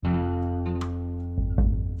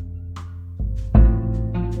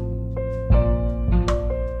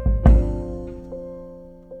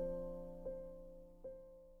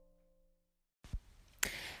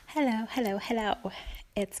Hello.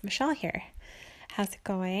 It's Michelle here. How's it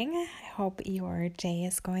going? I hope your day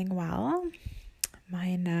is going well.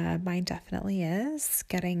 Mine definitely is.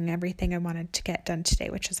 Getting everything I wanted to get done today,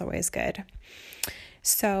 which is always good.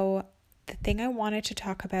 So, the thing I wanted to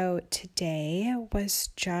talk about today was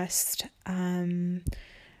just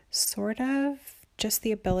sort of just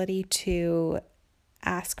the ability to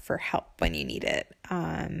ask for help when you need it.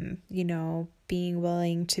 Being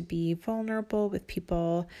willing to be vulnerable with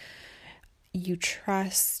people you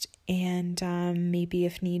trust, and maybe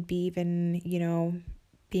if need be, even,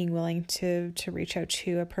 being willing to reach out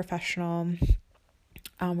to a professional,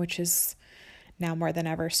 which is now more than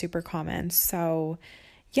ever super common. So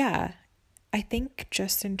yeah, I think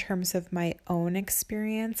just in terms of my own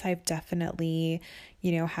experience, I've definitely,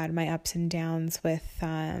 had my ups and downs with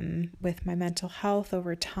my mental health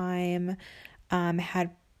over time.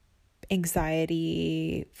 Had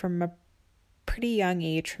anxiety from a pretty young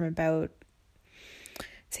age, from about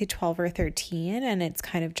say 12 or 13, and it's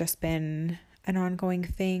kind of just been an ongoing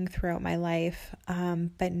thing throughout my life.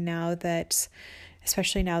 But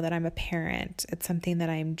especially now that I'm a parent, it's something that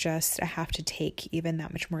I have to take even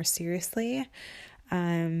that much more seriously.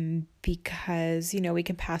 Because, we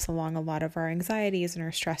can pass along a lot of our anxieties and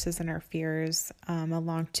our stresses and our fears,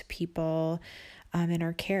 along to people, in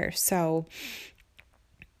our care. So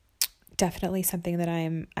definitely something that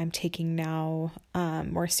I'm taking now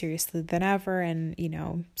more seriously than ever, and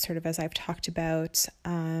sort of as I've talked about,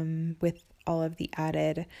 with all of the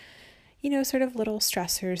added sort of little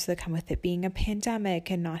stressors that come with it being a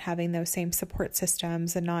pandemic and not having those same support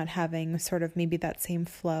systems and not having sort of maybe that same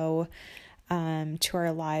flow to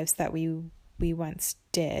our lives that we once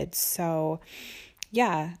did. So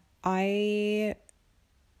yeah, I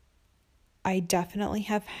definitely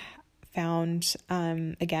have found,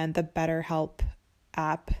 again, the BetterHelp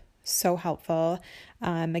app so helpful.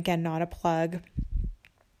 Again, not a plug.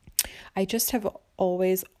 I just have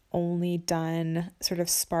always only done sort of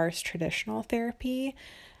sparse traditional therapy,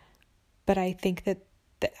 but I think that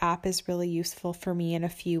the app is really useful for me in a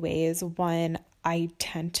few ways. One, I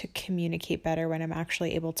tend to communicate better when I'm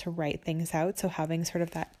actually able to write things out. So having sort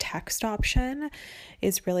of that text option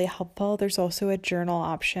is really helpful. There's also a journal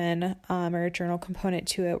option, or a journal component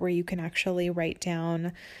to it, where you can actually write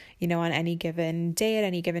down, on any given day at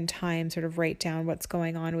any given time, sort of write down what's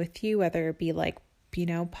going on with you, whether it be like,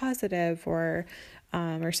 positive or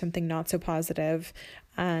something not so positive.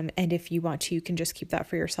 And if you want to, you can just keep that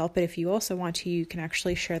for yourself. But if you also want to, you can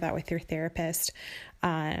actually share that with your therapist,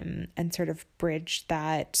 and sort of bridge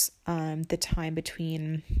that, the time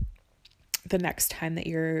between the next time that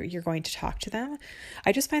you're going to talk to them.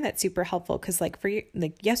 I just find that super helpful because like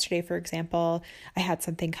yesterday, for example, I had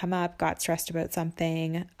something come up, got stressed about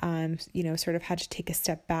something, sort of had to take a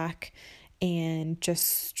step back and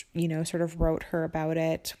just, sort of wrote her about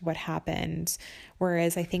it, what happened.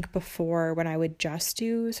 Whereas I think before, when I would just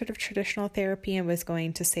do sort of traditional therapy and was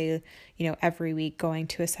going to say, every week going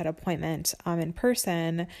to a set appointment in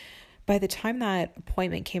person, by the time that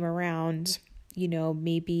appointment came around,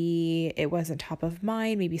 maybe it wasn't top of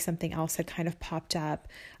mind, maybe something else had kind of popped up.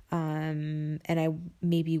 And I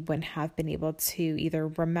maybe wouldn't have been able to either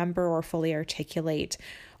remember or fully articulate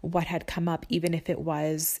what had come up, even if it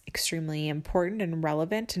was extremely important and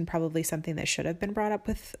relevant and probably something that should have been brought up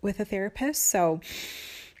with a therapist. So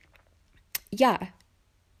yeah,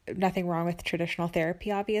 nothing wrong with traditional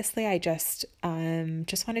therapy, obviously. I just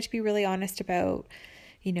wanted to be really honest about,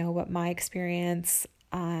 what my experience,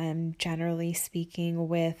 generally speaking,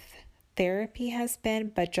 with therapy has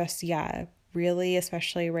been, but just, yeah, really,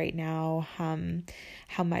 especially right now,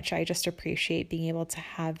 how much I just appreciate being able to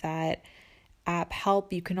have that app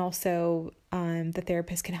help. You can also, the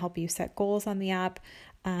therapist can help you set goals on the app,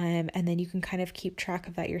 and then you can kind of keep track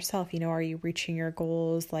of that yourself. Are you reaching your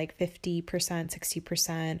goals like 50%,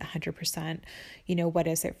 60%, 100%? What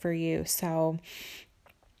is it for you? So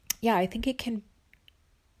yeah, I think it can,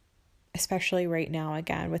 especially right now,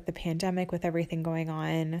 again, with the pandemic, with everything going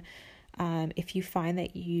on, if you find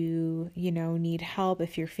that you need help,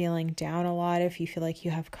 if you're feeling down a lot, if you feel like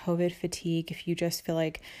you have COVID fatigue, if you just feel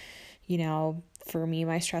like, for me,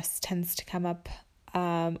 my stress tends to come up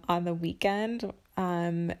on the weekend.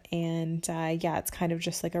 It's kind of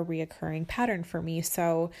just like a reoccurring pattern for me.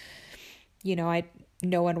 So, no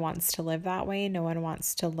one wants to live that way. No one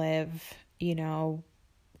wants to live, kind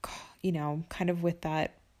of with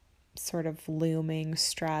that sort of looming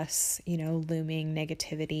stress, looming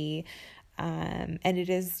negativity. And it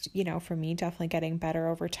is, for me, definitely getting better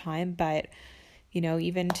over time. But,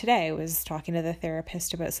 even today I was talking to the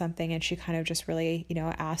therapist about something, and she kind of just really,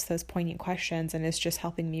 asked those poignant questions, and is just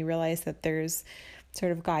helping me realize that there's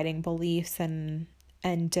sort of guiding beliefs and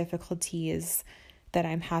difficulties that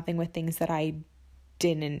I'm having with things that I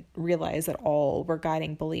didn't realize at all were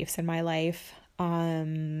guiding beliefs in my life.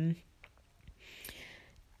 And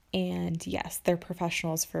yes, they're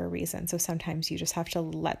professionals for a reason. So sometimes you just have to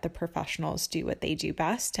let the professionals do what they do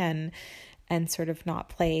best and sort of not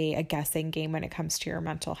play a guessing game when it comes to your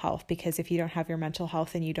mental health. Because if you don't have your mental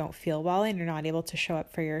health and you don't feel well and you're not able to show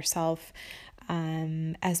up for yourself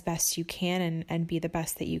as best you can and be the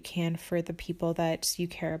best that you can for the people that you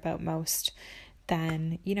care about most,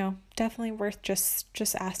 then, definitely worth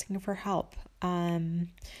just asking for help.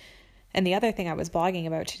 And the other thing I was blogging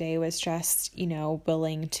about today was just,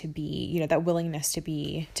 willing to be, that willingness to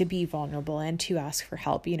be vulnerable and to ask for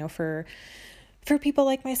help. For people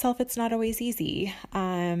like myself, it's not always easy.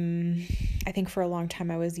 I think for a long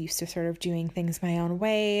time I was used to sort of doing things my own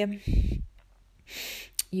way,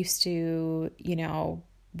 used to,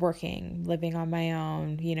 working, living on my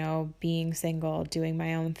own, being single, doing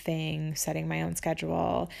my own thing, setting my own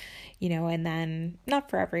schedule, and then not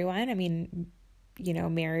for everyone. I mean,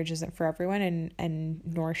 marriage isn't for everyone and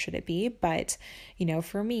nor should it be. But,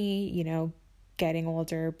 for me, getting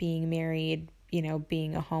older, being married,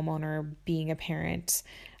 being a homeowner, being a parent,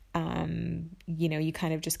 you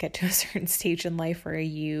kind of just get to a certain stage in life where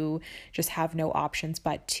you just have no options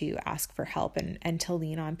but to ask for help and to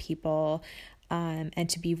lean on people, and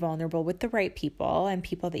to be vulnerable with the right people and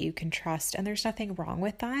people that you can trust. And there's nothing wrong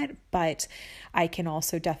with that, but I can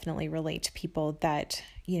also definitely relate to people that,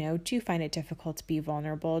 do find it difficult to be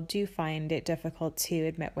vulnerable, do find it difficult to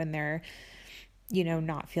admit when they're,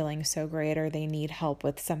 not feeling so great or they need help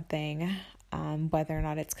with something, whether or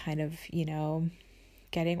not it's kind of,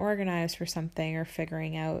 getting organized for something or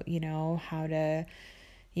figuring out, how to,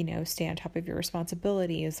 stay on top of your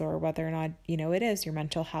responsibilities, or whether or not, it is your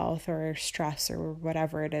mental health or stress or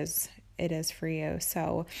whatever it is for you.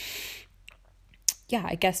 So yeah,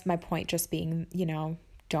 I guess my point just being,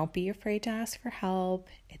 don't be afraid to ask for help.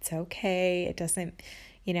 It's okay. It doesn't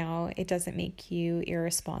make you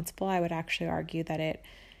irresponsible. I would actually argue that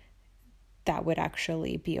that would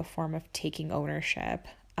actually be a form of taking ownership,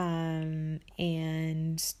 and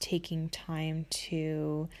taking time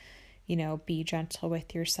to, be gentle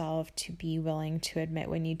with yourself, to be willing to admit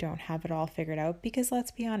when you don't have it all figured out, because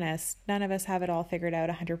let's be honest, none of us have it all figured out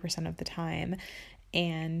 100% of the time.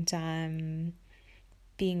 And,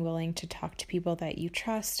 being willing to talk to people that you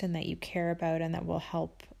trust and that you care about and that will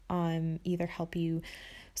help, either help you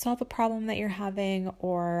solve a problem that you're having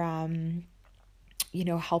or,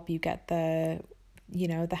 help you get the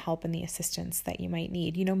help and the assistance that you might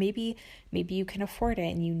need. Maybe you can afford it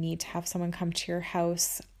and you need to have someone come to your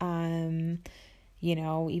house,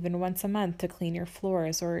 even once a month to clean your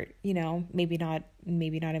floors, or, maybe not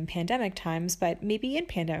in pandemic times, but maybe in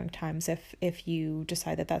pandemic times, if you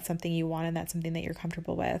decide that that's something you want and that's something that you're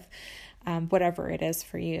comfortable with, whatever it is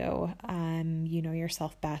for you, you know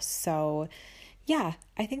yourself best. So yeah,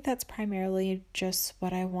 I think that's primarily just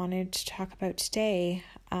what I wanted to talk about today.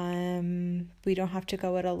 We don't have to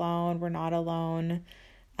go it alone. We're not alone.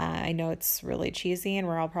 I know it's really cheesy and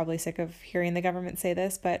we're all probably sick of hearing the government say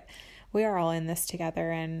this, but we are all in this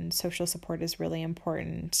together and social support is really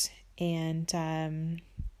important. And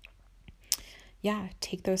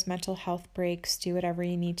take those mental health breaks, do whatever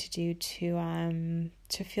you need to do to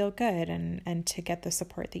feel good and to get the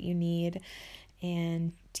support that you need.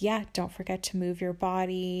 And don't forget to move your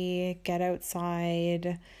body, get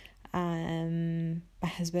outside. My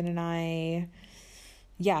husband and I,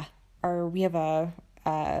 we have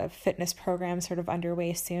a fitness program sort of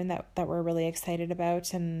underway soon that we're really excited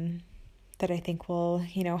about and that I think will,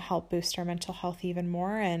 help boost our mental health even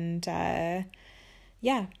more. And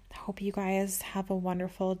hope you guys have a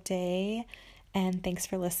wonderful day and thanks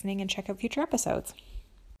for listening and check out future episodes.